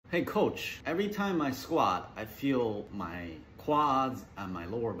Hey coach, every time I squat, I feel my quads and my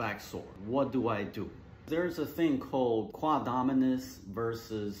lower back sore. What do I do? There's a thing called quad dominance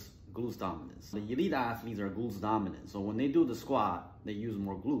versus glutes dominance. The elite athletes are glutes dominant, so when they do the squat, they use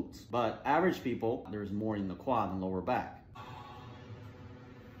more glutes. But average people, there's more in the quad and lower back.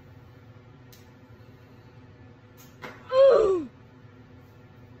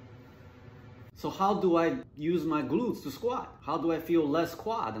 So how do I use my glutes to squat? How do I feel less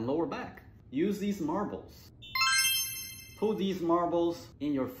quad and lower back? Use these marbles. Put these marbles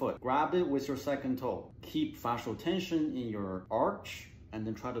in your foot. Grab it with your second toe. Keep fascial tension in your arch and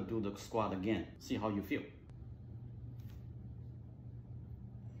then try to do the squat again. See how you feel.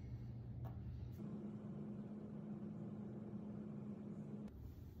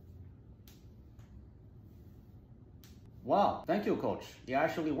 Wow, thank you coach. It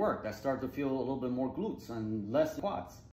actually worked. I start to feel a little bit more glutes and less quads.